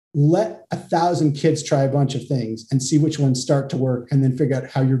let 1,000 kids try a bunch of things and see which ones start to work, and then figure out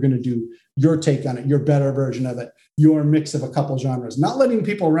how you're going to do your take on it, your better version of it, your mix of a couple genres. Not letting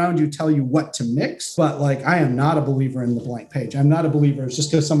people around you tell you what to mix, but like, I am not a believer in the blank page. I'm not a believer it's just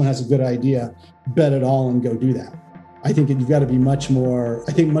because someone has a good idea, bet it all and go do that. I think you've got to be much more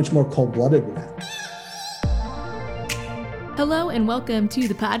cold-blooded with that. Hello and welcome to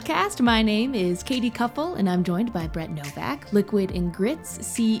the podcast. My name is Katie Kuffel and I'm joined by Brett Novak, Liquid and Grits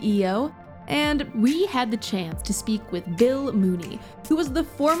CEO. And we had the chance to speak with Bill Mooney, who was the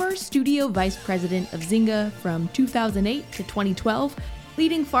former studio vice president of Zynga from 2008 to 2012,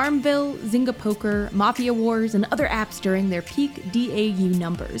 leading Farmville, Zynga Poker, Mafia Wars, and other apps during their peak DAU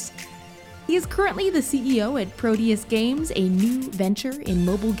numbers. He is currently the CEO at Proteus Games, a new venture in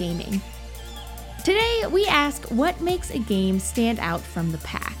mobile gaming. Today, we ask what makes a game stand out from the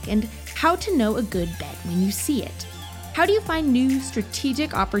pack and how to know a good bet when you see it. How do you find new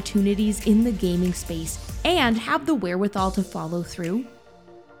strategic opportunities in the gaming space and have the wherewithal to follow through?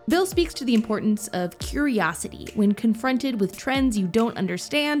 Bill speaks to the importance of curiosity when confronted with trends you don't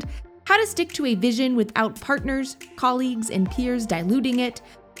understand, how to stick to a vision without partners, colleagues, and peers diluting it,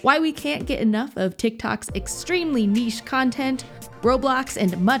 why we can't get enough of TikTok's extremely niche content, Roblox,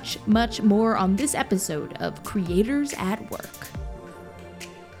 and much, much more on this episode of Creators at Work.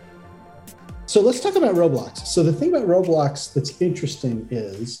 So let's talk about Roblox. So the thing about Roblox that's interesting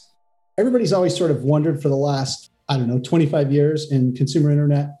is everybody's always sort of wondered for the last, 25 years in consumer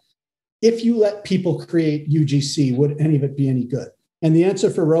internet, if you let people create UGC, would any of it be any good? And the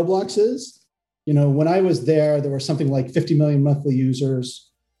answer for Roblox is, when I was there were something like 50 million monthly users.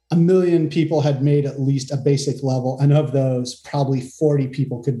 1 million people had made at least a basic level. And of those, probably 40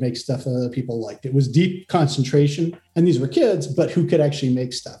 people could make stuff that other people liked. It was deep concentration. And these were kids, but who could actually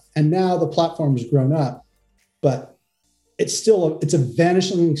make stuff? And now the platform has grown up, but it's a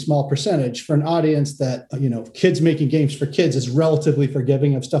vanishingly small percentage for an audience that, kids making games for kids is relatively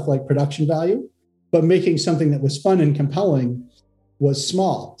forgiving of stuff like production value, but making something that was fun and compelling was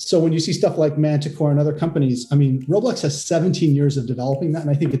small. So when you see stuff like Manticore and other companies, Roblox has 17 years of developing that.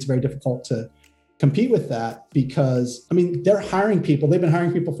 And I think it's very difficult to compete with that because, they're hiring people. They've been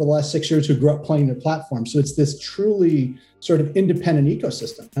hiring people for the last 6 years who grew up playing their platform. So it's this truly sort of independent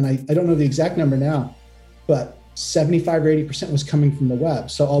ecosystem. And I don't know the exact number now, but 75 or 80% was coming from the web.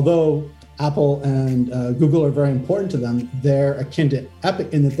 So although Apple and Google are very important to them, they're akin to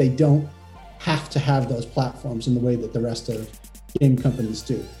Epic in that they don't have to have those platforms in the way that the rest of game companies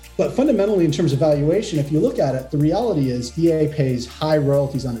do. But fundamentally, in terms of valuation, if you look at it, the reality is EA pays high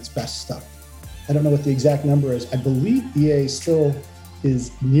royalties on its best stuff. I don't know what the exact number is. I believe EA still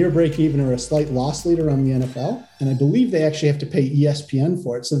is near break even or a slight loss leader on the NFL. And I believe they actually have to pay ESPN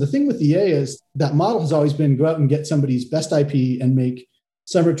for it. So the thing with EA is that model has always been go out and get somebody's best IP and make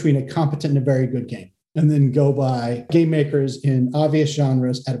somewhere between a competent and a very good game, and then go buy game makers in obvious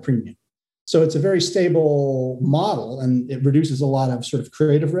genres at a premium. So it's a very stable model and it reduces a lot of sort of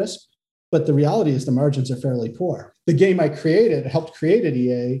creative risk. But the reality is the margins are fairly poor. The game I helped create at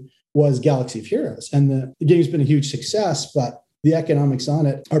EA was Galaxy of Heroes. And the game's been a huge success, but the economics on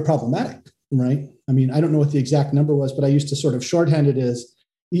it are problematic, right? I don't know what the exact number was, but I used to sort of shorthand it as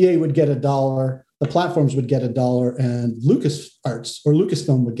EA would get $1, the platforms would get $1, and LucasArts or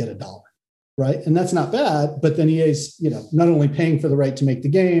Lucasfilm would get $1. Right. And that's not bad. But then EA's, not only paying for the right to make the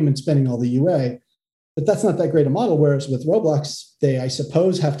game and spending all the UA, but that's not that great a model. Whereas with Roblox, they, I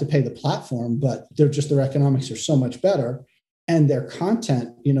suppose, have to pay the platform, but their economics are so much better. And their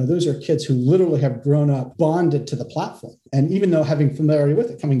content, those are kids who literally have grown up bonded to the platform. And even though having familiarity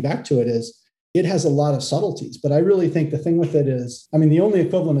with it, coming back to it it has a lot of subtleties. But I really think the thing with it is, the only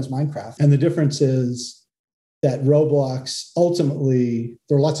equivalent is Minecraft. And the difference is that Roblox, ultimately,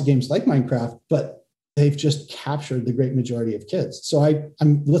 there are lots of games like Minecraft, but they've just captured the great majority of kids. So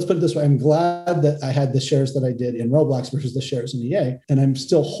let's put it this way, I'm glad that I had the shares that I did in Roblox versus the shares in EA. And I'm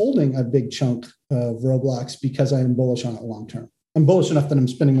still holding a big chunk of Roblox because I am bullish on it long term. I'm bullish enough that I'm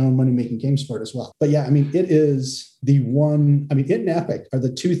spending my own money making games for it as well. But yeah, it is the one, it and Epic are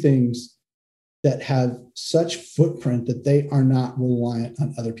the two things that have such footprint that they are not reliant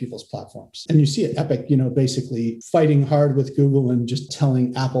on other people's platforms. And you see it, Epic, basically fighting hard with Google and just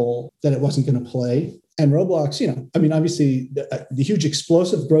telling Apple that it wasn't going to play. And Roblox, obviously the huge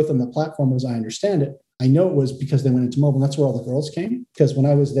explosive growth on the platform, as I understand it, I know it was because they went into mobile. And that's where all the girls came. Because when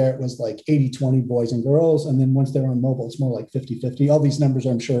I was there, it was like 80-20 boys and girls. And then once they were on mobile, it's more like 50-50. All these numbers,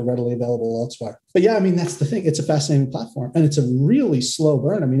 I'm sure, are readily available elsewhere. But yeah, that's the thing. It's a fascinating platform. And it's a really slow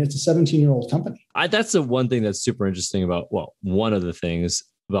burn. It's a 17-year-old company. That's the one thing that's super interesting about, one of the things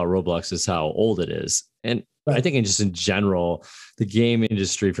about Roblox is how old it is. And But I think in general, the game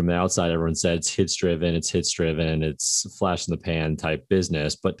industry from the outside, everyone said it's hits driven, it's flash in the pan type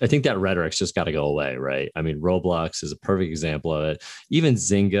business. But I think that rhetoric's just got to go away, right? I mean, Roblox is a perfect example of it. Even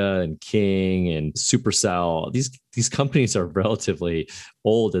Zynga and King and Supercell, these companies are relatively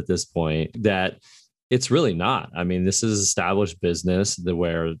old at this point that it's really not. I mean, this is established business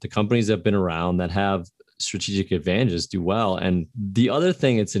where the companies that have been around that have strategic advantages do well. And the other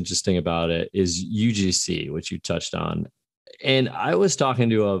thing that's interesting about it is UGC, which you touched on. And I was talking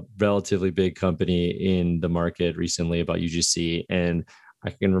to a relatively big company in the market recently about UGC. And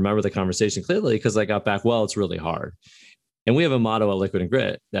I can remember the conversation clearly because I got back, well, it's really hard. And we have a motto at Liquid and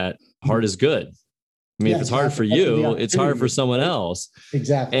Grit that hard is good. I mean, if it's hard for you, it's hard for someone else.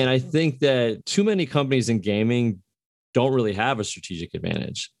 Exactly. And I think that too many companies in gaming don't really have a strategic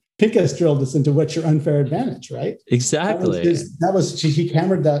advantage. Pincus drilled us into what's your unfair advantage, right? Exactly. He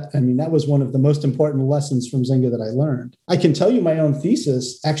hammered that. I mean, that was one of the most important lessons from Zynga that I learned. I can tell you my own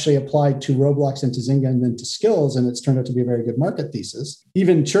thesis actually applied to Roblox and to Zynga and then to Skills, and it's turned out to be a very good market thesis.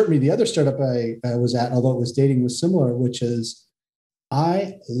 Even ChirpMe, the other startup I was at, although it was dating, was similar, which is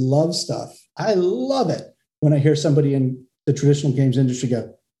I love stuff. I love it when I hear somebody in the traditional games industry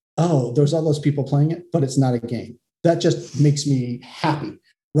go, oh, there's all those people playing it, but it's not a game. That just makes me happy.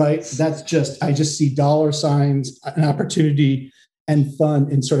 Right. I just see dollar signs, an opportunity and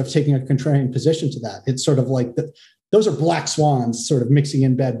fun in sort of taking a contrarian position to that. It's sort of like those are black swans sort of mixing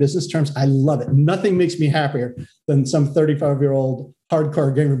in bad business terms. I love it. Nothing makes me happier than some 35-year-old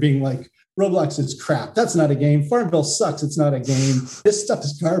hardcore gamer being like, Roblox is crap. That's not a game. Farmville sucks. It's not a game. This stuff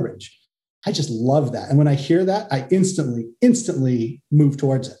is garbage. I just love that. And when I hear that, I instantly move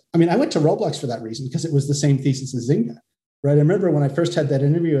towards it. I mean, I went to Roblox for that reason because it was the same thesis as Zynga. Right. I remember when I first had that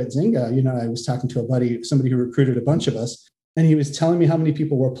interview at Zynga, I was talking to a buddy, somebody who recruited a bunch of us, and he was telling me how many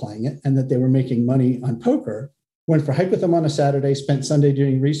people were playing it and that they were making money on poker. Went for a hike with them on a Saturday, spent Sunday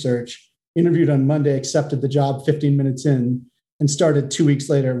doing research, interviewed on Monday, accepted the job 15 minutes in, and started 2 weeks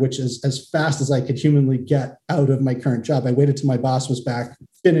later, which is as fast as I could humanly get out of my current job. I waited till my boss was back,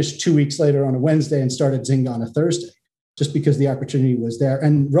 finished 2 weeks later on a Wednesday, and started Zynga on a Thursday, just because the opportunity was there.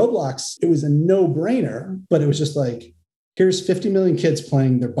 And Roblox, it was a no-brainer, but it was just like, here's 50 million kids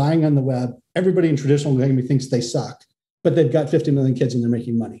playing. They're buying on the web. Everybody in traditional gaming thinks they suck, but they've got 50 million kids and they're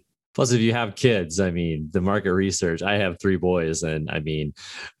making money. Plus, if you have kids, I mean, the market research, I have 3 boys. And I mean,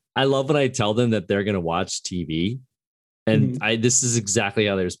 I love when I tell them that they're going to watch TV. And this is exactly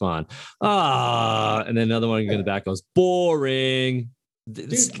how they respond. And then another one in the back goes, boring.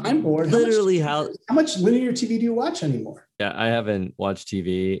 Dude, I'm bored. Literally how much linear TV do you watch anymore? Yeah, I haven't watched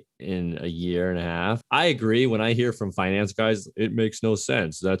TV in a year and a half. I agree. When I hear from finance guys, it makes no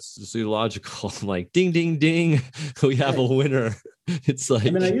sense. That's illogical. I'm like, ding, ding, ding. We have a winner. It's like, I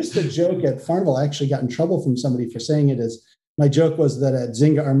mean, I used to joke at Farmville. I actually got in trouble from somebody for saying it as my joke was that at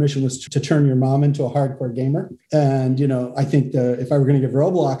Zynga, our mission was to turn your mom into a hardcore gamer. And, I think if I were going to give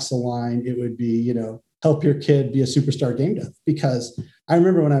Roblox a line, it would be, help your kid be a superstar game dev. Because I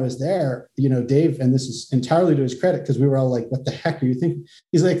remember when I was there, Dave, and this is entirely to his credit, because we were all like, what the heck are you thinking?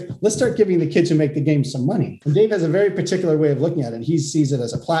 He's like, let's start giving the kids who make the game some money. And Dave has a very particular way of looking at it. He sees it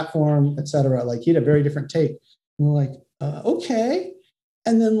as a platform, et cetera. Like he had a very different take. And we're like, okay.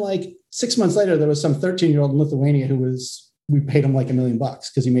 And then like 6 months later, there was some 13-year-old in Lithuania we paid him like $1 million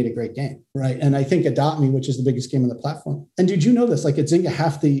because he made a great game, right? And I think Adopt Me, which is the biggest game on the platform. And did you know this? Like at Zynga,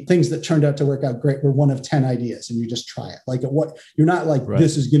 half the things that turned out to work out great were one of 10 ideas, and you just try it. Like you're not like, right,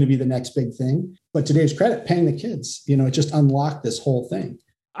 this is going to be the next big thing. But to Dave's credit, paying the kids, it just unlocked this whole thing.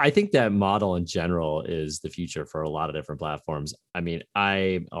 I think that model in general is the future for a lot of different platforms. I mean,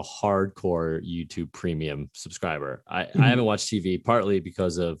 I'm a hardcore YouTube premium subscriber. I haven't watched TV partly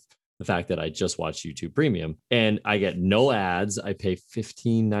because of the fact that I just watch YouTube Premium and I get no ads. I pay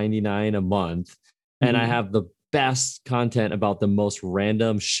 $15.99 a month and I have the best content about the most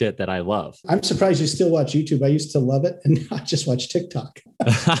random shit that I love. I'm surprised you still watch YouTube. I used to love it and I just watch TikTok.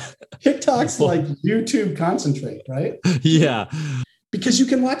 TikTok's like YouTube concentrate, right? Yeah. Because you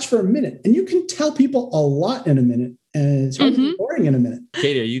can watch for a minute and you can tell people a lot in a minute. And it's hard to be boring in a minute.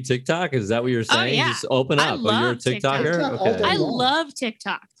 Katie, are you TikTok? Is that what you're saying? Oh, yeah. Just open up. You're a TikToker? Okay. I love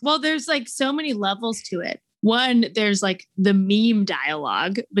TikTok. Well, there's like so many levels to it. One, there's like the meme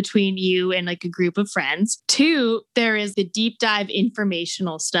dialogue between you and like a group of friends. 2, there is the deep dive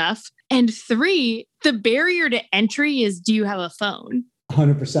informational stuff. And 3, the barrier to entry is, do you have a phone?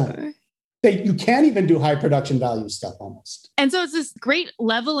 100%. You can't even do high production value stuff almost. And so it's this great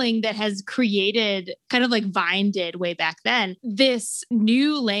leveling that has created, kind of like Vine did way back then, this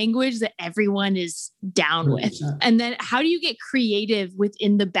new language that everyone is down 100%. with. And then how do you get creative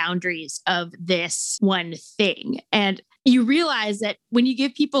within the boundaries of this one thing? And you realize that when you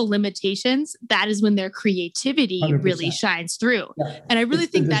give people limitations, that is when their creativity 100%. really shines through. Yeah. And I really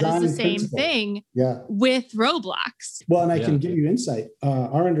think that is the same principle. thing Yeah. with Roblox. Well, and I can give you insight.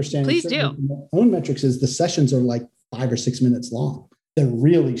 Our understanding Please do. from our own metrics is the sessions are like 5 or 6 minutes long. They're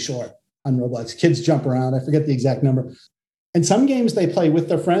really short on Roblox. Kids jump around. I forget the exact number. And some games they play with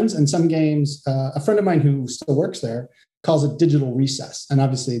their friends, and some games, a friend of mine who still works there calls it digital recess. And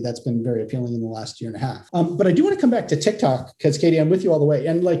obviously that's been very appealing in the last year and a half. But I do want to come back to TikTok because, Katie, I'm with you all the way.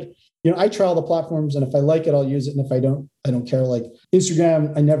 And like, I try all the platforms, and if I like it, I'll use it. And if I don't care. Like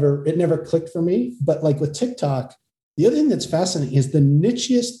Instagram, it never clicked for me. But like with TikTok, the other thing that's fascinating is the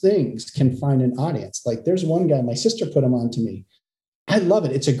nichiest things can find an audience. Like there's one guy, my sister put him on to me. I love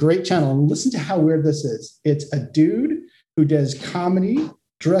it. It's a great channel. And listen to how weird this is. It's a dude who does comedy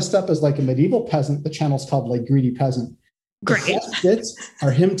dressed up as like a medieval peasant. The channel's called like Greedy Peasant. Great. The best bits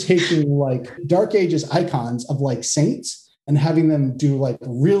are him taking like Dark Ages icons of like saints and having them do like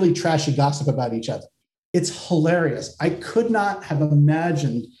really trashy gossip about each other. It's hilarious. I could not have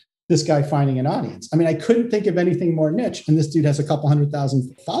imagined this guy finding an audience. I mean, I couldn't think of anything more niche. And this dude has a couple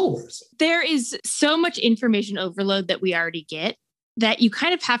 100,000 followers. There is so much information overload that we already get that you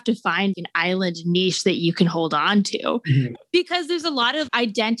kind of have to find an island niche that you can hold on to, Mm-hmm. because there's a lot of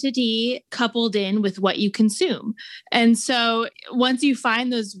identity coupled in with what you consume. And so once you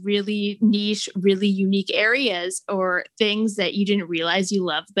find those really niche, really unique areas or things that you didn't realize you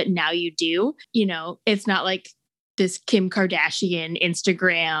loved, but now you do, it's not like this Kim Kardashian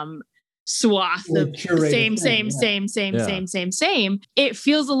Instagram swath of same. It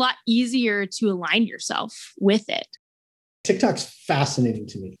feels a lot easier to align yourself with it. TikTok's fascinating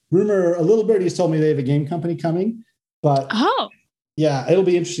to me. Rumor, a little birdie has told me they have a game company coming, but yeah, it'll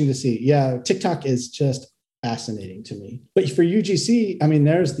be interesting to see. Yeah, TikTok is just fascinating to me. But for UGC, I mean,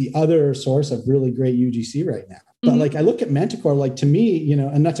 there's the other source of really great UGC right now. But like I look at Manticore, like to me,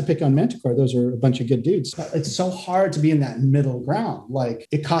 and not to pick on Manticore, those are a bunch of good dudes. But it's so hard to be in that middle ground. Like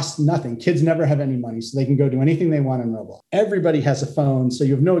it costs nothing. Kids never have any money, so they can go do anything they want in Roblox. Everybody has a phone, so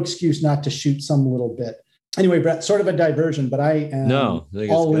you have no excuse not to shoot some little bit. Anyway, Brett, sort of a diversion, but I am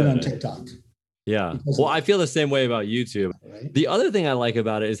all in on TikTok. Yeah. Well, I feel the same way about YouTube. Right? The other thing I like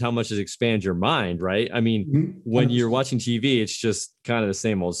about it is how much it expands your mind, right? I mean, when you're watching TV, it's just kind of the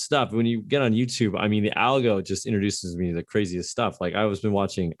same old stuff. When you get on YouTube, I mean, the algo just introduces me to the craziest stuff. Like I've been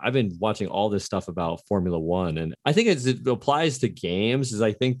watching all this stuff about Formula One. And I think it applies to games, is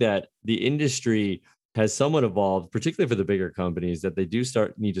I think that the industry has somewhat evolved, particularly for the bigger companies, that they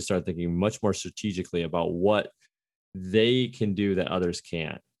need to start thinking much more strategically about what they can do that others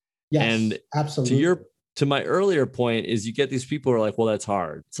can't. Yes, and absolutely. To my earlier point is you get these people who are like, well, that's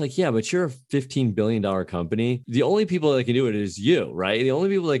hard. It's like, yeah, but you're a $15 billion company. The only people that can do it is you, right? The only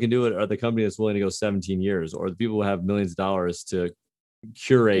people that can do it are the company that's willing to go 17 years, or the people who have millions of dollars to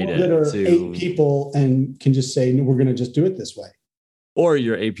curate it. That are 8 people and can just say, no, we're going to just do it this way. Or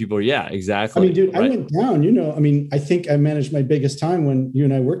you're 8 people. Yeah, exactly. I mean, dude, right? I went down, I think I managed my biggest time when you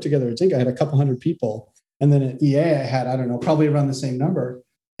and I worked together. I think I had a couple hundred people. And then at EA, I had, I don't know, probably around the same number.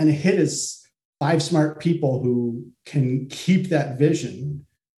 And a hit is 5 smart people who can keep that vision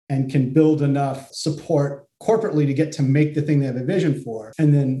and can build enough support corporately to get to make the thing they have a vision for,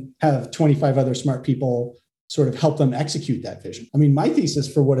 and then have 25 other smart people sort of help them execute that vision. I mean, my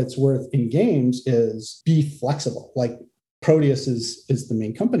thesis for what it's worth in games is be flexible. Like Proteus is the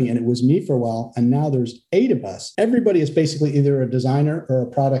main company, and it was me for a while. And now there's 8 of us. Everybody is basically either a designer or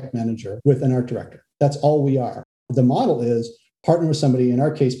a product manager with an art director. That's all we are. The model is partner with somebody, in our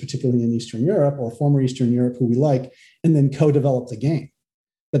case, particularly in Eastern Europe or former Eastern Europe, who we like, and then co-develop the game.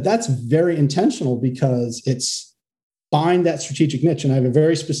 But that's very intentional because it's find that strategic niche. And I have a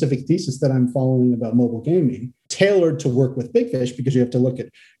very specific thesis that I'm following about mobile gaming, tailored to work with Big Fish, because you have to look at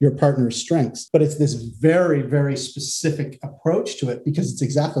your partner's strengths. But it's this very, very specific approach to it, because it's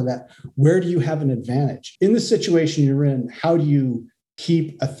exactly that. Where do you have an advantage? In the situation you're in, how do you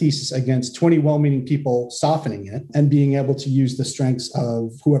keep a thesis against 20 well-meaning people softening it and being able to use the strengths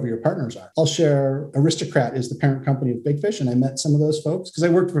of whoever your partners are? I'll share Aristocrat is the parent company of Big Fish, and I met some of those folks because I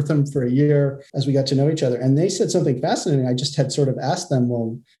worked with them for a year as we got to know each other. And they said something fascinating. I just had sort of asked them,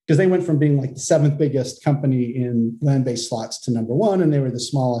 well, because they went from being like the 7th biggest company in land-based slots to number 1, and they were the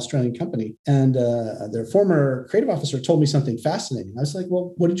small Australian company. And their former creative officer told me something fascinating. I was like,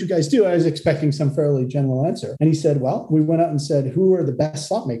 well, what did you guys do? I was expecting some fairly general answer. And he said, well, we went out and said, who are are the best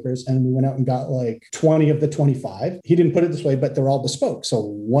slot makers? And we went out and got like 20 of the 25. He didn't put it this way, but they're all bespoke. So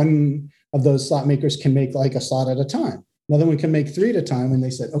one of those slot makers can make like a slot at a time. Another one can make 3 at a time. And they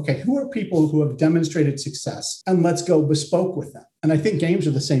said, okay, who are people who have demonstrated success? And let's go bespoke with them. And I think games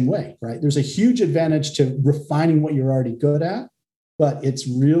are the same way, right? There's a huge advantage to refining what you're already good at. But it's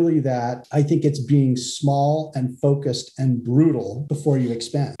really that I think it's being small and focused and brutal before you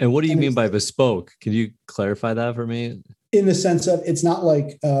expand. And what do you mean by bespoke? Can you clarify that for me? In the sense of it's not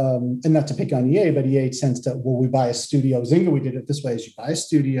like, and not to pick on EA, but EA tends to, well, we buy a studio. Zynga, we did it this way: is you buy a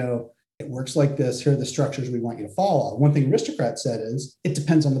studio, it works like this. Here are the structures we want you to follow. One thing Aristocrat said is it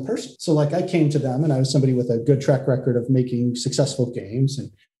depends on the person. So like I came to them and I was somebody with a good track record of making successful games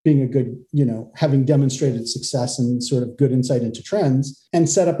and being a good, having demonstrated success and sort of good insight into trends, and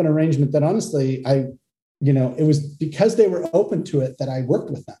set up an arrangement that honestly, it was because they were open to it that I worked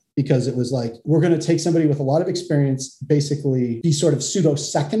with them, because it was like, we're going to take somebody with a lot of experience, basically be sort of pseudo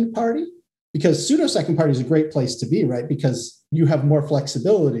second party, because pseudo second party is a great place to be, right? Because you have more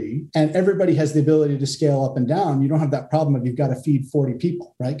flexibility and everybody has the ability to scale up and down. You don't have that problem of you've got to feed 40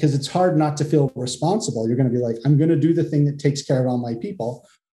 people, right? Because it's hard not to feel responsible. You're going to be like, I'm going to do the thing that takes care of all my people.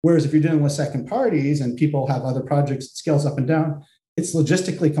 Whereas if you're dealing with second parties and people have other projects, it scales up and down, it's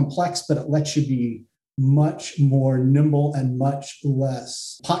logistically complex, but it lets you be much more nimble and much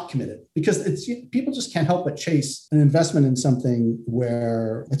less pot committed, because people just can't help but chase an investment in something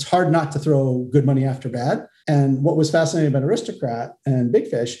where it's hard not to throw good money after bad. And what was fascinating about Aristocrat and Big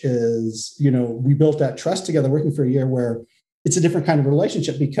Fish is, we built that trust together working for a year where it's a different kind of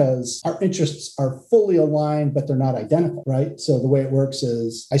relationship because our interests are fully aligned, but they're not identical, right? So the way it works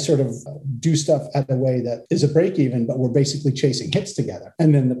is I sort of do stuff at a way that is a break even, but we're basically chasing hits together.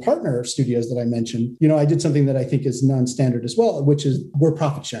 And then the partner studios that I mentioned, I did something that I think is non-standard as well, which is we're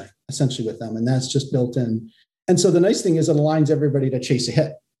profit sharing essentially with them. And that's just built in. And so the nice thing is it aligns everybody to chase a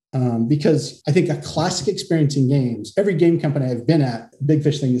hit. Because I think a classic experience in games, every game company I've been at, Big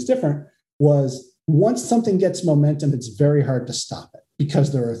Fish thing is different, was once something gets momentum, it's very hard to stop it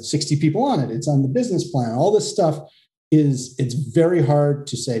because there are 60 people on it. It's on the business plan. All this stuff it's very hard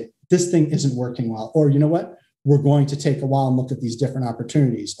to say, this thing isn't working well. Or you know what? We're going to take a while and look at these different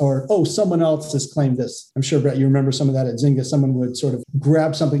opportunities. Or, someone else has claimed this. I'm sure, Brett, you remember some of that at Zynga. Someone would sort of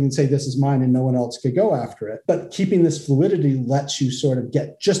grab something and say, this is mine, and no one else could go after it. But keeping this fluidity lets you sort of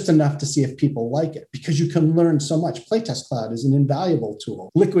get just enough to see if people like it, because you can learn so much. Playtest Cloud is an invaluable tool.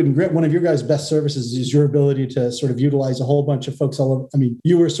 Liquid and Grit, one of your guys' best services is your ability to sort of utilize a whole bunch of folks all over. I mean,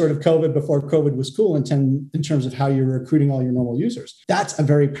 you were sort of COVID before COVID was cool in terms of how you're recruiting all your normal users. That's a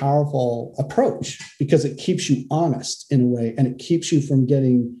very powerful approach because it keeps you honest in a way, and it keeps you from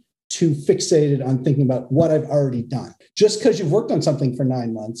getting too fixated on thinking about what I've already done. Just because you've worked on something for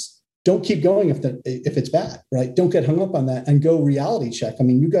 9 months, don't keep going if it's bad, right? Don't get hung up on that and go reality check. I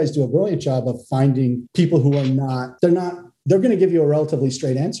mean, you guys do a brilliant job of finding people who are they're going to give you a relatively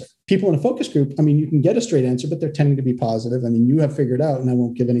straight answer. People in a focus group, I mean, you can get a straight answer, but they're tending to be positive. I mean, you have figured out, and I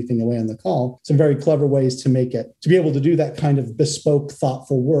won't give anything away on the call, some very clever ways to make it, to be able to do that kind of bespoke,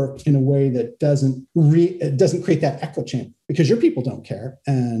 thoughtful work in a way that doesn't create that echo chamber, because your people don't care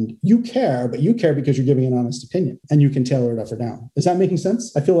and you care, but you care because you're giving an honest opinion and you can tailor it up or down. Is that making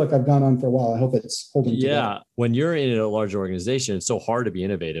sense? I feel like I've gone on for a while. I hope it's holding together. Yeah. When you're in a large organization, it's so hard to be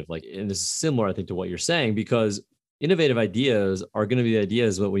innovative. And this is similar, I think, to what you're saying, because innovative ideas are going to be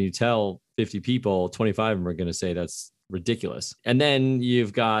ideas, but when you tell 50 people, 25 of them are going to say that's ridiculous. And then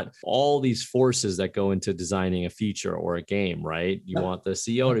you've got all these forces that go into designing a feature or a game, right? You want the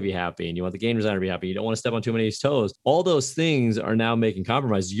CEO to be happy and you want the game designer to be happy. You don't want to step on too many toes. All those things are now making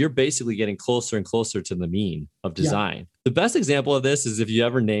compromise. You're basically getting closer and closer to the mean of design. Yeah. The best example of this is if you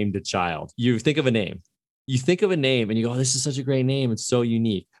ever named a child. You think of a name. You think of a name and you go, oh, this is such a great name. It's so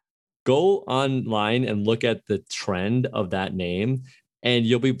unique. Go online and look at the trend of that name, and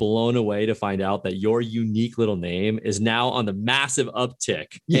you'll be blown away to find out that your unique little name is now on the massive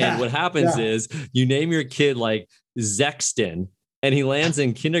uptick. Yeah, and what happens is you name your kid like Zexton, and he lands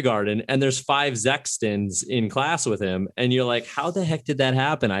in kindergarten and there's 5 Zextons in class with him. And you're like, how the heck did that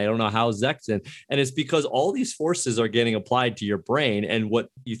happen? I don't know how Zexton. And it's because all these forces are getting applied to your brain. And what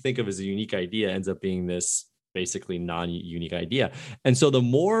you think of as a unique idea ends up being this basically non-unique idea. And so the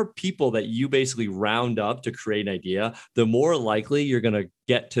more people that you basically round up to create an idea, the more likely you're going to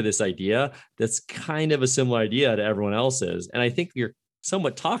get to this idea that's kind of a similar idea to everyone else's. And I think you're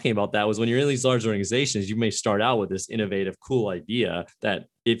somewhat talking about that was when you're in these large organizations, you may start out with this innovative, cool idea that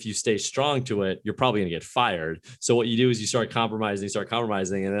if you stay strong to it, you're probably going to get fired. So what you do is you start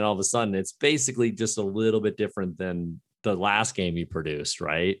compromising, and then all of a sudden it's basically just a little bit different than the last game you produced,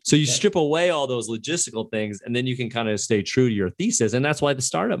 right? So you strip away all those logistical things, and then you can kind of stay true to your thesis. And that's why the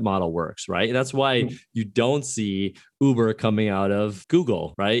startup model works, right? That's why you don't see Uber coming out of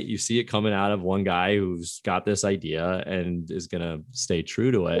Google, right? You see it coming out of one guy who's got this idea and is going to stay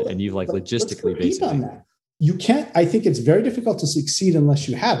true to it. And you've like logistically basically on that. You can't, I think it's very difficult to succeed unless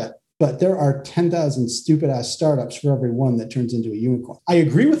you have it. But there are 10,000 stupid ass startups for every one that turns into a unicorn. I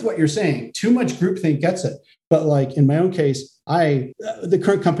agree with what you're saying. Too much groupthink gets it. But like in my own case, the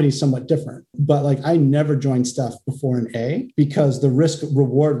current company is somewhat different. But like I never joined stuff before an A because the risk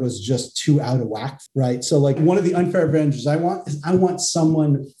reward was just too out of whack, right? So like one of the unfair advantages I want is I want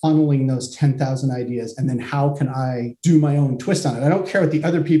someone funneling those 10,000 ideas, and then how can I do my own twist on it? I don't care what the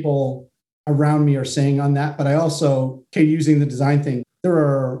other people around me are saying on that, but I also, using the design thing, there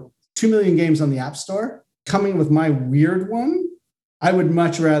are 2 million games on the App Store. Coming with my weird one, I would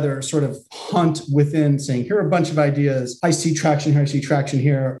much rather sort of hunt within saying, here are a bunch of ideas. I see traction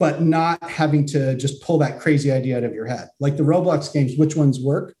here, but not having to just pull that crazy idea out of your head. Like the Roblox games, which ones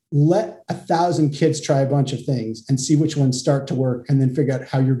work? Let 1,000 kids try a bunch of things and see which ones start to work, and then figure out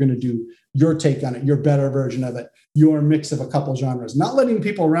how you're going to do your take on it, your better version of it, your mix of a couple genres. Not letting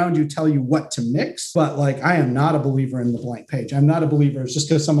people around you tell you what to mix, but like I am not a believer in the blank page. I'm not a believer it's just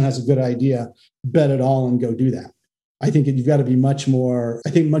because someone has a good idea, bet it all and go do that. I think you've got to be much more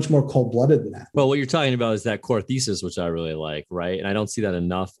cold-blooded than that. Well, what you're talking about is that core thesis, which I really like, right? And I don't see that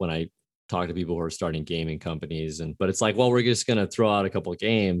enough when I talk to people who are starting gaming companies. But it's like, well, we're just going to throw out a couple of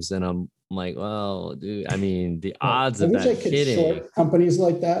games. And I'm like, well, dude, I mean, the odds of that hitting. Companies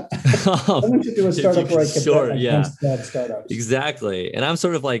like that. I want to do a startup where I can startups. Exactly. And I'm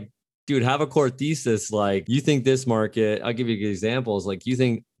sort of like, dude, have a core thesis. Like you think this market, I'll give you examples. Like you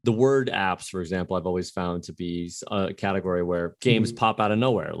think the word apps, for example, I've always found to be a category where games pop out of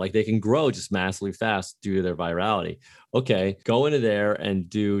nowhere. Like they can grow just massively fast due to their virality. Okay, go into there and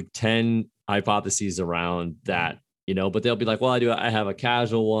do 10 hypotheses around that, but they'll be like, well, I have a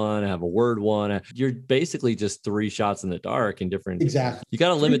casual one, I have a word one. You're basically just 3 shots in the dark in different. Exactly. You got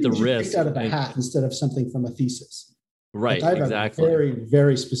to limit the risk. Out of a hat instead of something from a thesis. Right, like exactly. A very,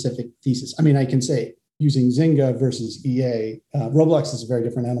 very specific thesis. I mean, I can say using Zynga versus EA, Roblox is a very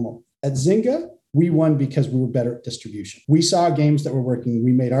different animal. At Zynga, we won because we were better at distribution. We saw games that were working.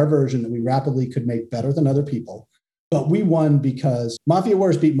 We made our version that we rapidly could make better than other people. But we won because Mafia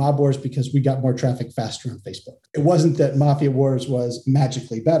Wars beat Mob Wars because we got more traffic faster on Facebook. It wasn't that Mafia Wars was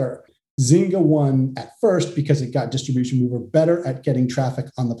magically better. Zynga won at first because it got distribution. We were better at getting traffic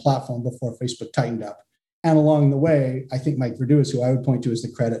on the platform before Facebook tightened up. And along the way, I think Mike Verduis, who I would point to as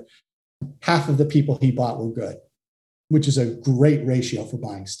the credit, half of the people he bought were good, which is a great ratio for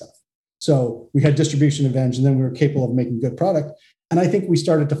buying stuff. So we had distribution advantage, and then we were capable of making good product. And I think we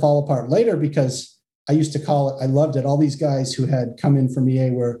started to fall apart later because I used to call it, I loved it. All these guys who had come in from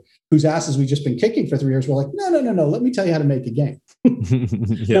EA whose asses we'd just been kicking for 3 years were like, no, let me tell you how to make a game.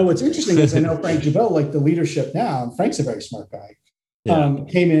 Now, what's interesting is I know Frank Gibeau, like the leadership now, and Frank's a very smart guy,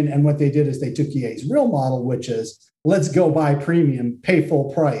 came in, and what they did is they took EA's real model, which is let's go buy premium, pay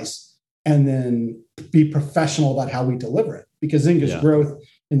full price, and then be professional about how we deliver it. Because Zynga's growth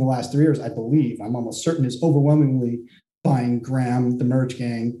in the last 3 years, I believe, I'm almost certain, is overwhelmingly buying Graham, the Merge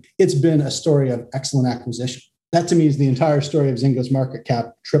Gang. It's been a story of excellent acquisition. That to me is the entire story of Zynga's market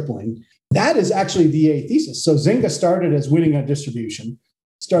cap tripling. That is actually the EA thesis. So Zynga started as winning on distribution,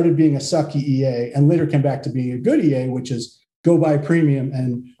 started being a sucky EA, and later came back to being a good EA, which is go buy premium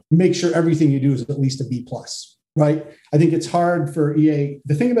and make sure everything you do is at least a B+, right? I think it's hard for EA.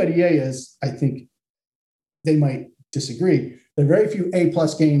 The thing about EA is, I think they might disagree. There are very few A+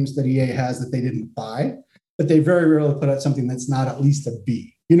 games that EA has that they didn't buy, but they very rarely put out something that's not at least a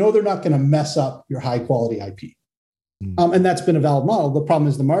B. They're not going to mess up your high quality IP. And that's been a valid model. The problem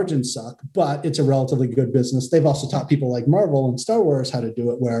is the margins suck, but it's a relatively good business. They've also taught people like Marvel and Star Wars how to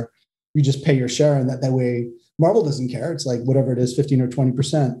do it, where you just pay your share, and that way Marvel doesn't care. It's like whatever it is, 15 or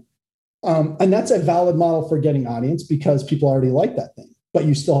 20%. And that's a valid model for getting audience because people already like that thing, but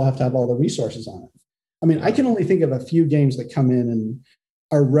you still have to have all the resources on it. I mean, I can only think of a few games that come in and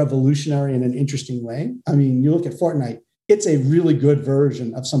are revolutionary in an interesting way. I mean, you look at Fortnite, it's a really good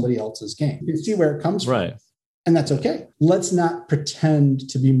version of somebody else's game. You can see where it comes from. Right. And that's okay. Let's not pretend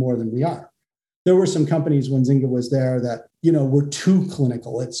to be more than we are. There were some companies when Zynga was there that, were too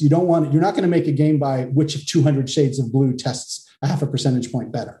clinical. You're not going to make a game by which of 200 shades of blue tests a half a percentage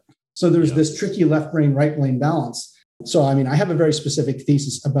point better. So there's this tricky left brain, right brain balance. So, I mean, I have a very specific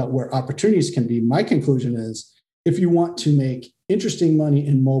thesis about where opportunities can be. My conclusion is if you want to make interesting money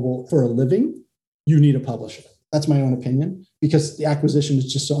in mobile for a living, you need a publisher. That's my own opinion, because the acquisition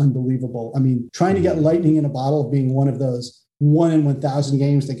is just so unbelievable. I mean, trying to get lightning in a bottle being one of those 1 in 1,000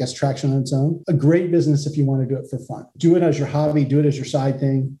 games that gets traction on its own. A great business if you want to do it for fun. Do it as your hobby, do it as your side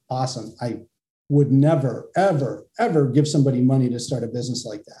thing. Awesome. I would never, ever, ever give somebody money to start a business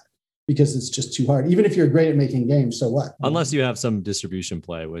like that, because it's just too hard. Even if you're great at making games, so what? Unless you have some distribution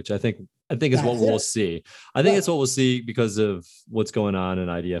play, which I think is what we'll see. I think it's what we'll see because of what's going on in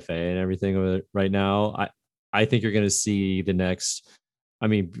IDFA and everything right now. I think you're going to see the next. I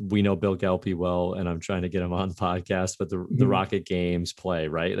mean, we know Bill Gelpy well, and I'm trying to get him on the podcast, but the Rocket Games play,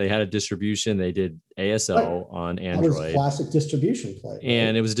 right? They had a distribution. They did ASO on Android. That was classic distribution play. Right?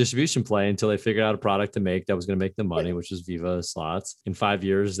 And it was a distribution play until they figured out a product to make that was going to make them money, which was Viva Slots. In 5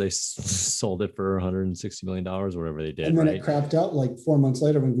 years, they sold it for $160 million or whatever they did. And then it crapped out like 4 months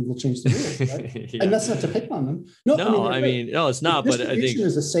later when Google changed the rules, right? Yeah. And that's not to pick on them. No, it's not. But I think distribution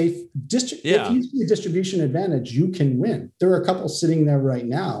is a safe If you see a distribution advantage, you can win. There are a couple sitting there right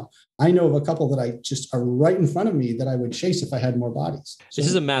now. I know of a couple that I just are right in front of me that I would chase if I had more bodies. This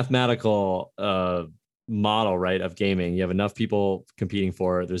is a mathematical model, right, of gaming. You have enough people competing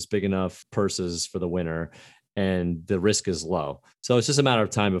for it. There's big enough purses for the winner, and the risk is low. So it's just a matter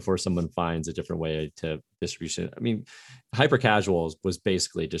of time before someone finds a different way to distribution. I mean, hyper casuals was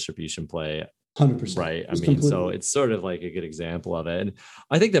basically a distribution play. 100%. Right. I mean, so it's sort of like a good example of it. And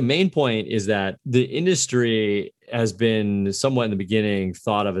I think the main point is that the industry has been somewhat in the beginning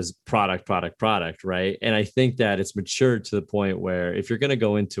thought of as product, right? And I think that it's matured to the point where if you're going to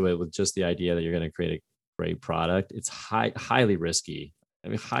go into it with just the idea that you're going to create a great product, it's highly risky. I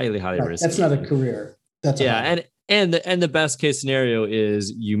mean, highly risky. That's not a career. And the best case scenario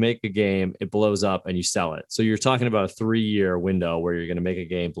is you make a game, it blows up, and you sell it. So you're talking about a 3-year window where you're going to make a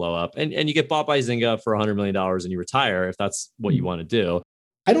game blow up, and you get bought by Zynga for $100 million and you retire if that's what you want to do.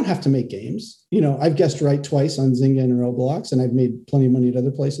 I don't have to make games. I've guessed right twice on Zynga and Roblox, and I've made plenty of money at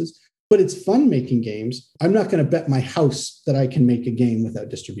other places. But it's fun making games. I'm not going to bet my house that I can make a game without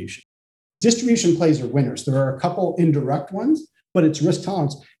distribution. Distribution plays are winners. There are a couple indirect ones, but it's risk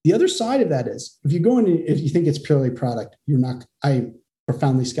tolerance. The other side of that is if you think it's purely product, I'm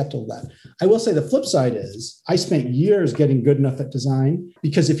profoundly skeptical of that. I will say the flip side is I spent years getting good enough at design,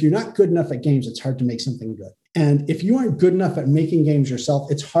 because if you're not good enough at games, it's hard to make something good. And if you aren't good enough at making games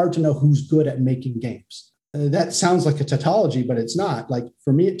yourself, it's hard to know who's good at making games. That sounds like a tautology, but it's not. Like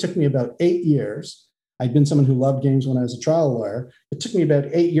for me, it took me about 8 years. I'd been someone who loved games when I was a trial lawyer. It took me about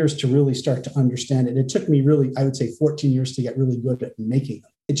 8 years to really start to understand it. It took me really, I would say 14 years to get really good at making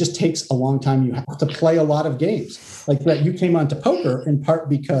them. It just takes a long time. You have to play a lot of games. Like Brett, you came onto poker in part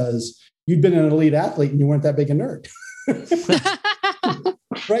because you'd been an elite athlete and you weren't that big a nerd.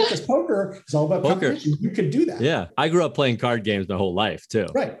 Right? Because poker is all about competition. You could do that. Yeah. I grew up playing card games my whole life too.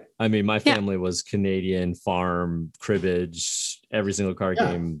 Right. I mean, my family was Canadian, farm, cribbage, every single card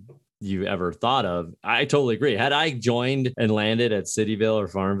game you ever thought of. I totally agree. Had I joined and landed at Cityville or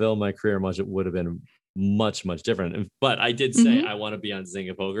Farmville, my career would have been much different. But I did say I want to be on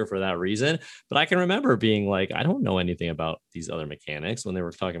Zynga Poker for that reason. But I can remember being like, I don't know anything about these other mechanics when they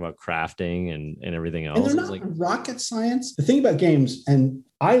were talking about crafting and everything else. And they're not rocket science. The thing about games, and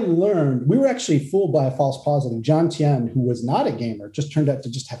I learned, we were actually fooled by a false positive. John Tien, who was not a gamer, just turned out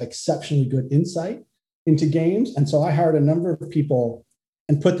to just have exceptionally good insight into games. And so I hired a number of people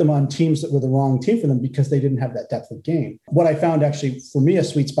and put them on teams that were the wrong team for them because they didn't have that depth of game. What I found actually for me a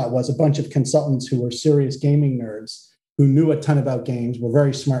sweet spot was a bunch of consultants who were serious gaming nerds who knew a ton about games, were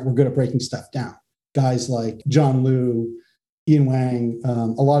very smart, were good at breaking stuff down. Guys like John Liu, Ian Wang,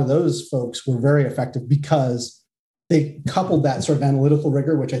 a lot of those folks were very effective because they coupled that sort of analytical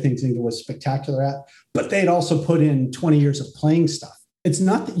rigor, which I think Zynga was spectacular at, but they'd also put in 20 years of playing stuff. It's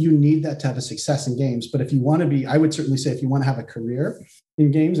not that you need that to have a success in games, but if you want to be, I would certainly say if you want to have a career in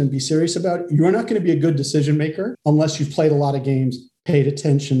games and be serious about it, you're not going to be a good decision maker unless you've played a lot of games, paid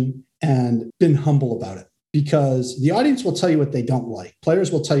attention, and been humble about it. Because the audience will tell you what they don't like. Players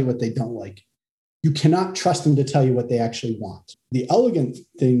will tell you what they don't like. You cannot trust them to tell you what they actually want. The elegant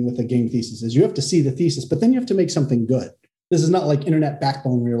thing with a game thesis is you have to see the thesis, but then you have to make something good. This is not like Internet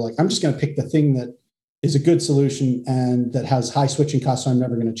Backbone where you're like, I'm just going to pick the thing that is a good solution and that has high switching costs, so I'm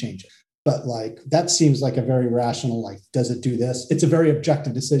never going to change it. But like that seems like a very rational, like, does it do this? It's a very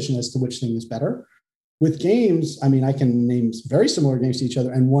objective decision as to which thing is better. With games, I mean, I can name very similar games to each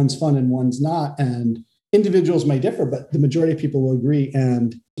other, and one's fun and one's not. And individuals may differ, but the majority of people will agree.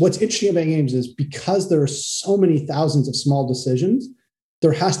 And what's interesting about games is because there are so many thousands of small decisions,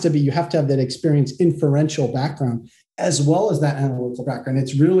 you have to have that experience inferential background as well as that analytical background.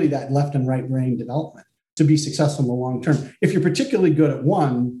 It's really that left and right brain development to be successful in the long term. If you're particularly good at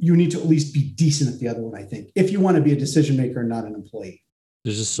one, you need to at least be decent at the other one, I think, if you want to be a decision maker and not an employee.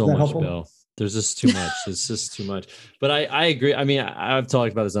 There's just so much, Bill. There's just too much. It's just too much. But I agree. I mean, I've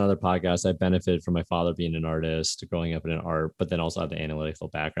talked about this on other podcasts. I benefited from my father being an artist, growing up in an art, but then also have the analytical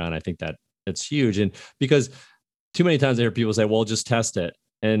background. I think that it's huge. And because too many times I hear people say, well, just test it.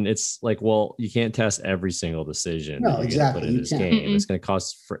 And it's like, well, you can't test every single decision. No, exactly. Put in this game. Mm-hmm. It's going to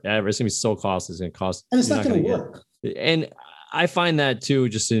cost forever. It's going to be so costly. It's going to cost. And it's not going to work. And I find that too,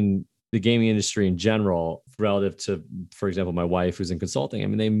 just in the gaming industry in general, relative to, for example, my wife who's in consulting. I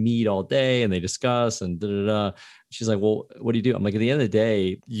mean, they meet all day and they discuss and da, da, da. She's like, well, what do you do? I'm like, at the end of the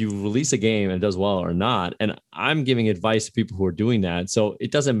day, you release a game and it does well or not. And I'm giving advice to people who are doing that. So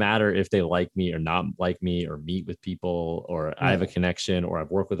it doesn't matter if they like me or not like me or meet with people or I have a connection or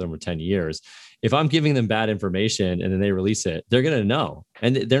I've worked with them for 10 years. If I'm giving them bad information and then they release it, they're going to know.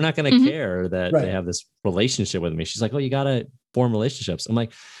 And they're not going to care that they have this relationship with me. She's like, oh, you got to form relationships. I'm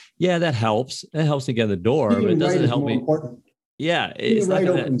like, yeah, that helps. It helps me get in the door, but it doesn't help me. Important. Yeah. It's right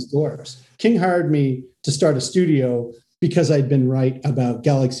opens doors. King hired me to start a studio because I'd been right about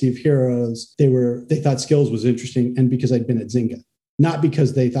Galaxy of Heroes. They thought skills was interesting, and because I'd been at Zynga, not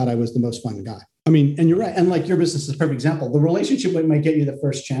because they thought I was the most fun guy. I mean, and you're right. And like your business is a perfect example. The relationship might get you the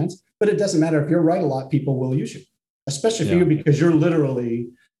first chance, but it doesn't matter if you're right. A lot, people will use you, especially for you, because you're literally,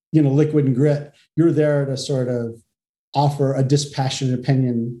 liquid and grit. You're there to sort of offer a dispassionate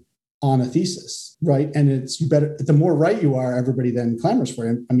opinion on a thesis, right? And it's better. The more right you are, everybody then clamors for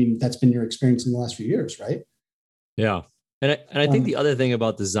him. I mean, that's been your experience in the last few years, right? Yeah. And I think the other thing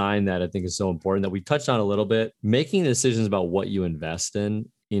about design that I think is so important that we touched on a little bit, making decisions about what you invest in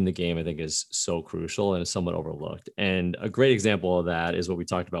the game, I think is so crucial and is somewhat overlooked. And a great example of that is what we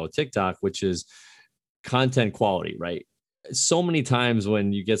talked about with TikTok, which is content quality, right? So many times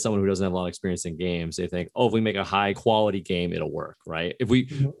when you get someone who doesn't have a lot of experience in games, they think, oh, if we make a high quality game, it'll work, right? If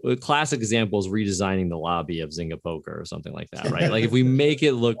a classic example is redesigning the lobby of Zynga Poker or something like that, right? Like if we make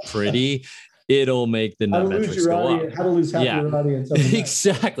it look pretty, it'll make the net metrics go up. How to lose half your audience.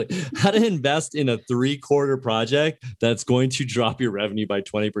 Exactly. How to invest in a 3-quarter project that's going to drop your revenue by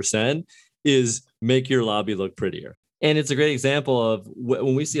 20% is make your lobby look prettier. And it's a great example of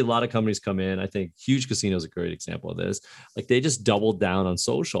when we see a lot of companies come in. I think Huge Casino is a great example of this. Like they just doubled down on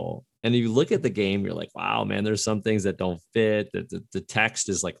social. And if you look at the game, you're like, wow, man, there's some things that don't fit. The text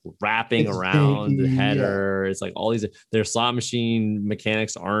is like wrapping around the header. It's like all these, their slot machine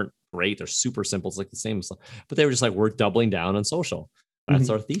mechanics aren't great. They're super simple. It's like the same, but they were just like, we're doubling down on social. That's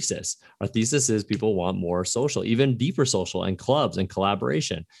our thesis. Our thesis is people want more social, even deeper social and clubs and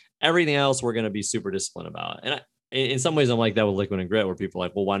collaboration. Everything else we're going to be super disciplined about. And in some ways, I'm like that with Liquid and Grit, where people are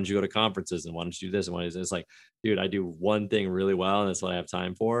like, well, why don't you go to conferences and why don't you do this? And it's like, dude, I do one thing really well and that's what I have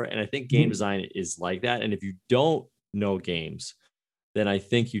time for. And I think game design is like that. And if you don't know games, then I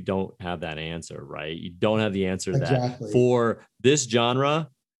think you don't have that answer, right? You don't have the answer that for this genre,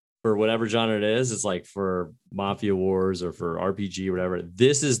 for whatever genre it is, it's like for Mafia Wars or for RPG or whatever,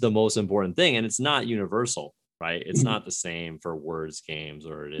 this is the most important thing. And it's not universal. Right. It's not the same for words games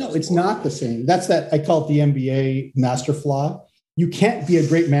or it is. No, it's not the same. That's I call it the MBA master flaw. You can't be a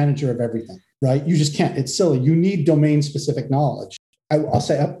great manager of everything, right? You just can't. It's silly. You need domain specific knowledge. I'll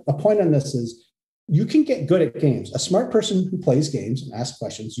say a point on this is you can get good at games. A smart person who plays games and asks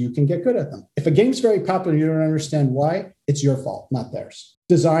questions, you can get good at them. If a game's very popular and you don't understand why, it's your fault, not theirs.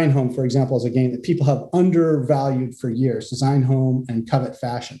 Design Home, for example, is a game that people have undervalued for years. Design Home and Covet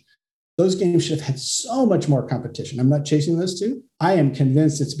Fashion. Those games should have had so much more competition. I'm not chasing those two. I am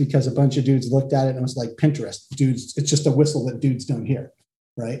convinced it's because a bunch of dudes looked at it and was like, Pinterest, dudes, it's just a whistle that dudes don't hear,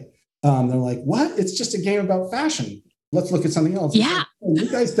 right? They're like, what? It's just a game about fashion. Let's look at something else. Yeah. Like, oh, you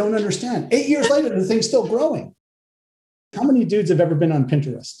guys don't understand. 8 years later, the thing's still growing. How many dudes have ever been on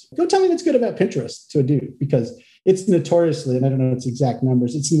Pinterest? Go tell me what's good about Pinterest to a dude, because it's notoriously, and I don't know its exact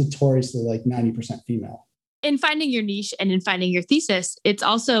numbers, it's notoriously like 90% female. In finding your niche and in finding your thesis, it's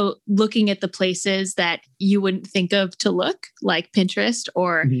also looking at the places that you wouldn't think of to look, like Pinterest,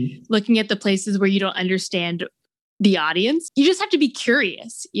 or looking at the places where you don't understand the audience. You just have to be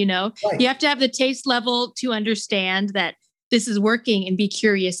curious, Right. You have to have the taste level to understand that this is working and be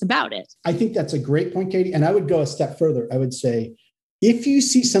curious about it. I think that's a great point, Katie. And I would go a step further. I would say, if you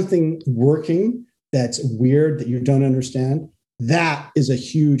see something working that's weird, that you don't understand, that is a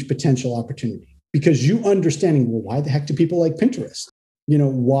huge potential opportunity. Because you understanding, well, why the heck do people like Pinterest?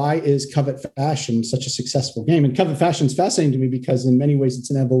 Why is Covet Fashion such a successful game? And Covet Fashion is fascinating to me because in many ways,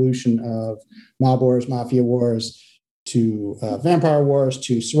 it's an evolution of Mob Wars, Mafia Wars, to Vampire Wars,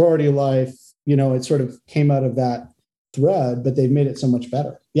 to Sorority Life. It sort of came out of that thread, but they've made it so much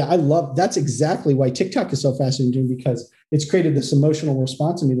better. Yeah, that's exactly why TikTok is so fascinating, because it's created this emotional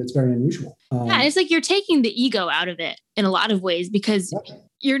response in me that's very unusual. Yeah, it's like you're taking the ego out of it in a lot of ways, because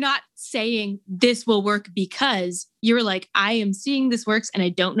you're not saying this will work, because you're like, I am seeing this works and I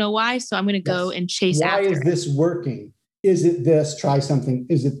don't know why, so I'm going to go and chase after. Why is this working? Is it this? Try something.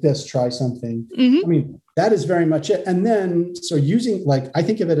 Is it this? Try something. I mean, that is very much it. And then, so using, like, I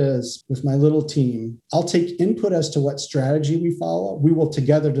think of it as, with my little team, I'll take input as to what strategy we follow. We will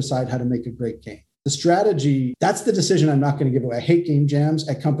together decide how to make a great game. The strategy, that's the decision I'm not going to give away. I hate game jams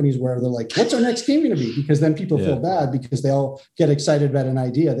at companies where they're like, what's our next game going to be? Because then people feel bad because they all get excited about an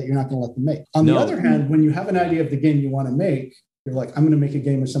idea that you're not going to let them make. On the other hand, when you have an idea of the game you want to make, you're like, I'm going to make a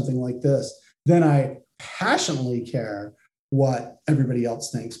game of something like this. Then I passionately care what everybody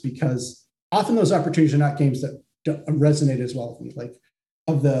else thinks, because often those opportunities are not games that don't resonate as well with me. Like,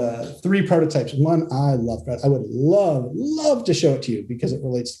 of the 3 prototypes, one I love, I would love to show it to you because it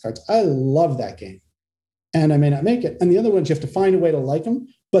relates to cards. I love that game, and I may not make it. And the other ones, you have to find a way to like them,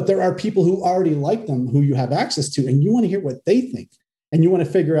 but there are people who already like them who you have access to, and you want to hear what they think. And you want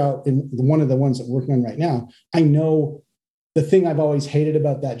to figure out, in one of the ones that we're working on right now, I know the thing I've always hated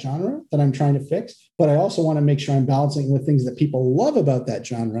about that genre that I'm trying to fix, but I also want to make sure I'm balancing with things that people love about that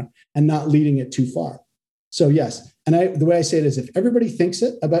genre and not leading it too far. So yes, and the way I say it is, if everybody thinks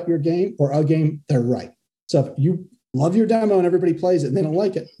it about your game or a game, they're right. So if you love your demo and everybody plays it and they don't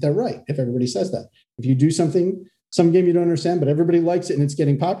like it, they're right if everybody says that. If you do some game you don't understand, but everybody likes it and it's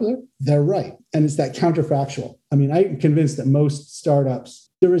getting popular, they're right. And it's that counterfactual. I mean, I'm convinced that most startups,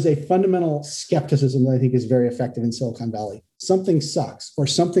 there is a fundamental skepticism that I think is very effective in Silicon Valley. Something sucks or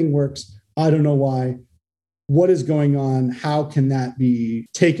something works. I don't know why. What is going on? How can that be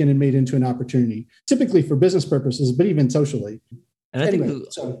taken and made into an opportunity? Typically for business purposes, but even socially. And I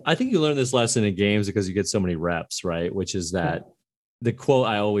think you learn this lesson in games because you get so many reps, right? Which is that the quote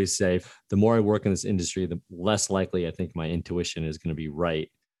I always say, the more I work in this industry, the less likely I think my intuition is going to be right.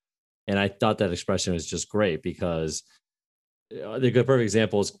 And I thought that expression was just great, because the perfect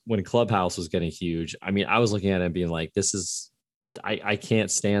example is when Clubhouse was getting huge. I mean, I was looking at it and being like, I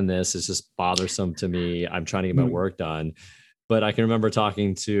can't stand this. It's just bothersome to me. I'm trying to get my work done. But I can remember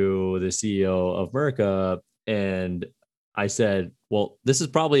talking to the CEO of Merca, and I said, well, this is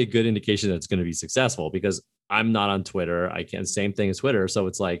probably a good indication that it's going to be successful, because I'm not on Twitter. I can't, same thing as Twitter. So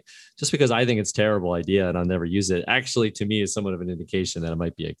it's like, just because I think it's a terrible idea and I'll never use it, actually to me is somewhat of an indication that it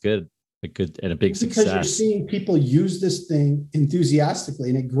might be a good and a big success. Because you're seeing people use this thing enthusiastically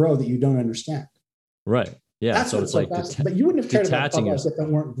and it grow that you don't understand. Right. Yeah. That's so it's like, but you wouldn't have cared about Clubhouse if they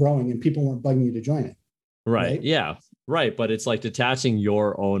weren't growing and people weren't bugging you to join it. Right. Yeah. Right. But it's like detaching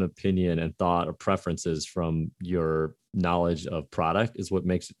your own opinion and thought or preferences from your knowledge of product is what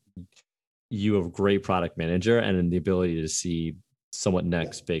makes you a great product manager. And then the ability to see somewhat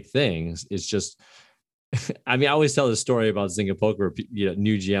next big things is just, I mean, I always tell the story about Zynga Poker.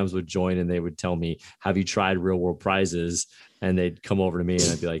 New GMs would join and they would tell me, have you tried real world prizes? And they'd come over to me and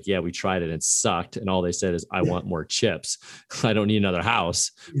I'd be like, yeah, we tried it and it sucked. And all they said is, I want more chips. I don't need another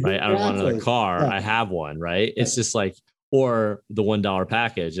house, right? I don't want another car. I have one, right? It's just like, or the $1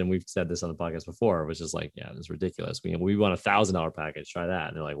 package. And we've said this on the podcast before, which is like, yeah, this is ridiculous. We want $1,000 package. Try that.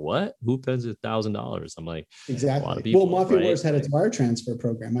 And they're like, what? Who pays $1,000? I'm like, exactly. A lot of people, Mafia Wars had its wire transfer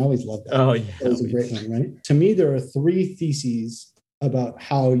program. I always loved that. Oh, yeah. It was a great one, right? To me, there are 3 theses about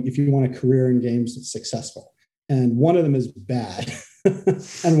how, if you want a career in games that's successful. And one of them is bad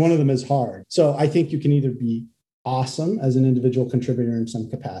and one of them is hard. So I think you can either be awesome as an individual contributor in some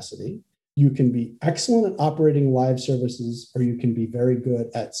capacity. You can be excellent at operating live services, or you can be very good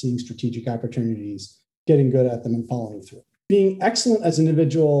at seeing strategic opportunities, getting good at them and following through. Being excellent as an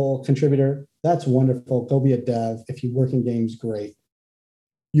individual contributor, that's wonderful. Go be a dev. If you work in games, great.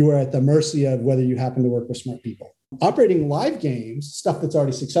 You are at the mercy of whether you happen to work with smart people. Operating live games, stuff that's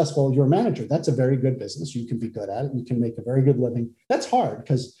already successful, you're a manager. That's a very good business. You can be good at it. You can make a very good living. That's hard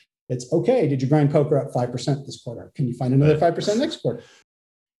because it's okay. Did you grind poker up 5% this quarter? Can you find another 5% next quarter?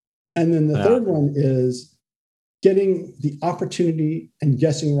 And then the third one is getting the opportunity and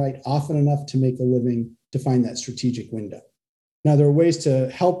guessing right often enough to make a living to find that strategic window. Now, there are ways to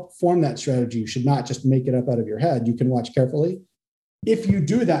help form that strategy. You should not just make it up out of your head. You can watch carefully. If you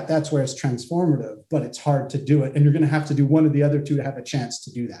do that, that's where it's transformative, but it's hard to do it. And you're going to have to do one of the other two to have a chance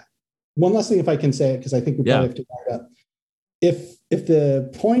to do that. One last thing, if I can say it, because I think we probably have to wrap it up. If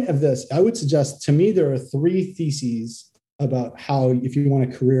the point of this, I would suggest, to me, there are 3 theses about how, if you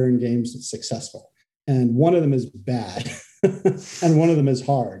want a career in games that's successful. And one of them is bad and one of them is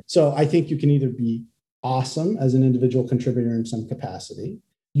hard. So I think you can either be awesome as an individual contributor in some capacity.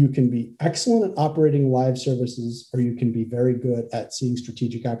 You can be excellent at operating live services, or you can be very good at seeing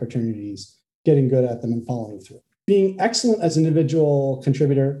strategic opportunities, getting good at them, and following through. Being excellent as an individual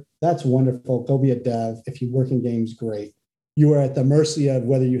contributor, that's wonderful. Go be a dev. If you work in games, great. You are at the mercy of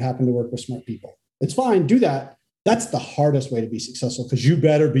whether you happen to work with smart people. It's fine, do that. That's the hardest way to be successful, because you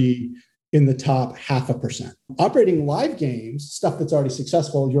better be in the top 0.5%. Operating live games, stuff that's already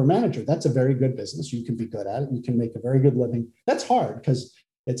successful, you're a manager. That's a very good business. You can be good at it. You can make a very good living. That's hard because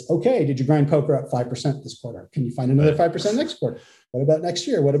it's okay. Did you grind poker up 5% this quarter? Can you find another 5% next quarter? What about next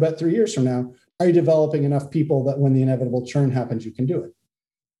year? What about 3 years from now? Are you developing enough people that when the inevitable churn happens, you can do it?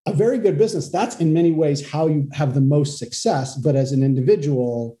 A very good business, that's in many ways how you have the most success. But as an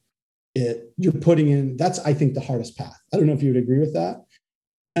individual, you're putting in, that's, I think, the hardest path. I don't know if you would agree with that.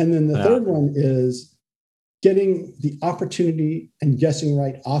 And then the third one is getting the opportunity and guessing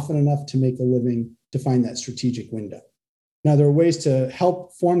right often enough to make a living to find that strategic window. Now, there are ways to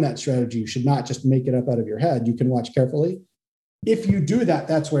help form that strategy. You should not just make it up out of your head. You can watch carefully. If you do that,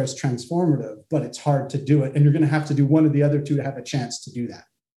 that's where it's transformative, but it's hard to do it. And you're going to have to do one of the other two to have a chance to do that,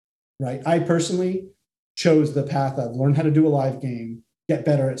 right? I personally chose the path of learn how to do a live game, get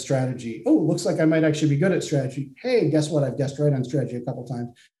better at strategy. Oh, looks like I might actually be good at strategy. Hey, guess what? I've guessed right on strategy a couple of times.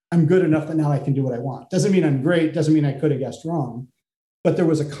 I'm good enough that now I can do what I want. Doesn't mean I'm great. Doesn't mean I could have guessed wrong. But there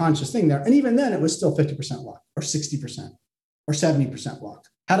was a conscious thing there. And even then, it was still 50% luck or 60% or 70% luck.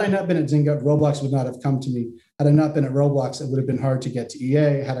 Had I not been at Zynga, Roblox would not have come to me. Had I not been at Roblox, it would have been hard to get to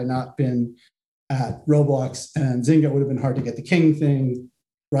EA. Had I not been at Roblox and Zynga, it would have been hard to get the King thing,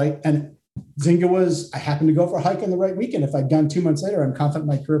 right? And Zynga was, I happened to go for a hike on the right weekend. If I'd gone 2 months later, I'm confident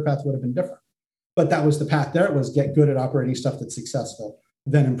my career path would have been different. But that was the path there. It was get good at operating stuff that's successful,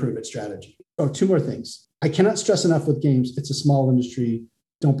 then improve its strategy. Oh, 2 more things. I cannot stress enough with games. It's a small industry.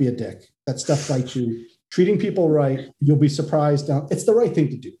 Don't be a dick. That stuff bites you. Treating people right, you'll be surprised. It's the right thing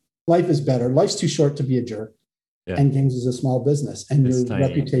to do. Life is better. Life's too short to be a jerk. Yeah. And games is a small business. And it's your tiny.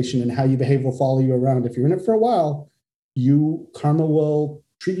 Reputation and how you behave will follow you around. If you're in it for a while, karma will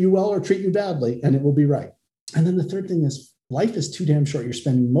treat you well or treat you badly, and it will be right. And then the third thing is life is too damn short. You're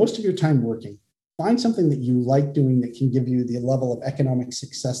spending most of your time working. Find something that you like doing that can give you the level of economic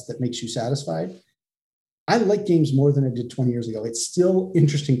success that makes you satisfied. I like games more than I did 20 years ago. It's still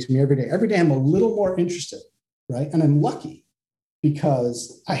interesting to me every day. Every day I'm a little more interested, right? And I'm lucky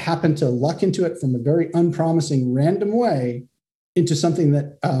because I happen to luck into it from a very unpromising, random way into something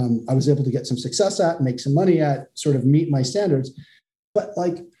that I was able to get some success at, make some money at, sort of meet my standards. But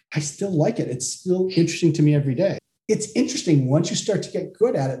I still like it. It's still interesting to me every day. It's interesting once you start to get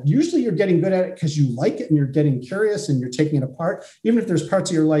good at it. Usually you're getting good at it because you like it and you're getting curious and you're taking it apart. Even if there's parts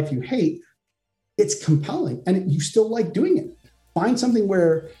of your life you hate, it's compelling and you still like doing it. Find something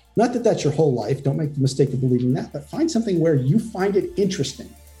where, not that that's your whole life, don't make the mistake of believing that, but find something where you find it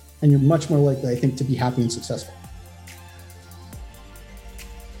interesting and you're much more likely, I think, to be happy and successful.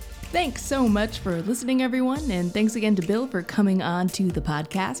 Thanks so much for listening, everyone, and thanks again to Bill for coming on to the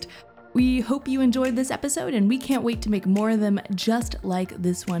podcast. We hope you enjoyed this episode, and we can't wait to make more of them just like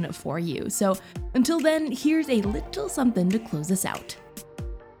this one for you. So until then, here's a little something to close us out.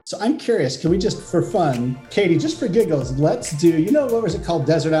 So I'm curious, can we just, for fun, Katie, just for giggles, let's do, what was it called?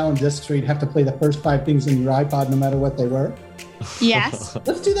 Desert Island Discs, where you'd have to play the first 5 things in your iPod, no matter what they were? Yes.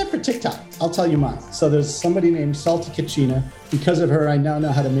 Let's do that for TikTok. I'll tell you mine. So there's somebody named Salty Kachina. Because of her, I now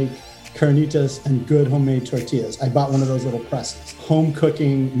know how to make carnitas and good homemade tortillas. I bought one of those little presses. Home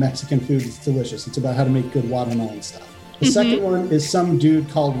cooking Mexican food is delicious. It's about how to make good watermelon stuff. The second one is some dude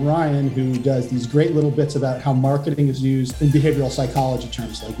called Ryan who does these great little bits about how marketing is used in behavioral psychology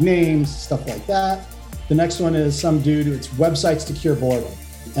terms, like names, stuff like that. The next one is some dude who it's websites to cure boredom.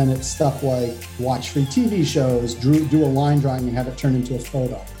 And it's stuff like watch free TV shows, do a line drawing and have it turn into a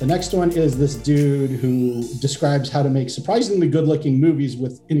photo. The next one is this dude who describes how to make surprisingly good-looking movies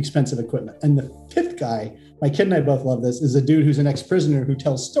with inexpensive equipment. And the fifth guy, my kid and I both love this, is a dude who's an ex-prisoner who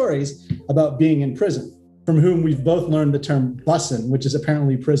tells stories about being in prison, from whom we've both learned the term bussin', which is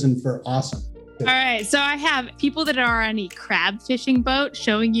apparently prison for awesome. All right, so I have people that are on a crab fishing boat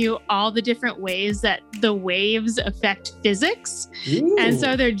showing you all the different ways that the waves affect physics. Ooh. And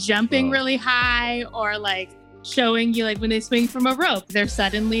so they're jumping really high, or showing you when they swing from a rope, they're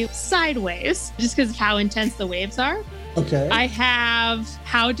suddenly sideways just because of how intense the waves are. Okay. I have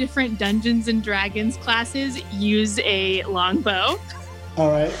how different Dungeons and Dragons classes use a longbow. All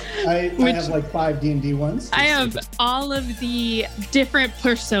right. I have 5 D&D ones. I have all of the different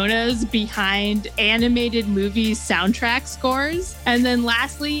personas behind animated movie soundtrack scores. And then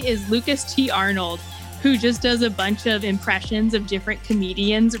lastly is Lucas T. Arnold, who just does a bunch of impressions of different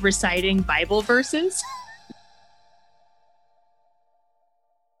comedians reciting Bible verses.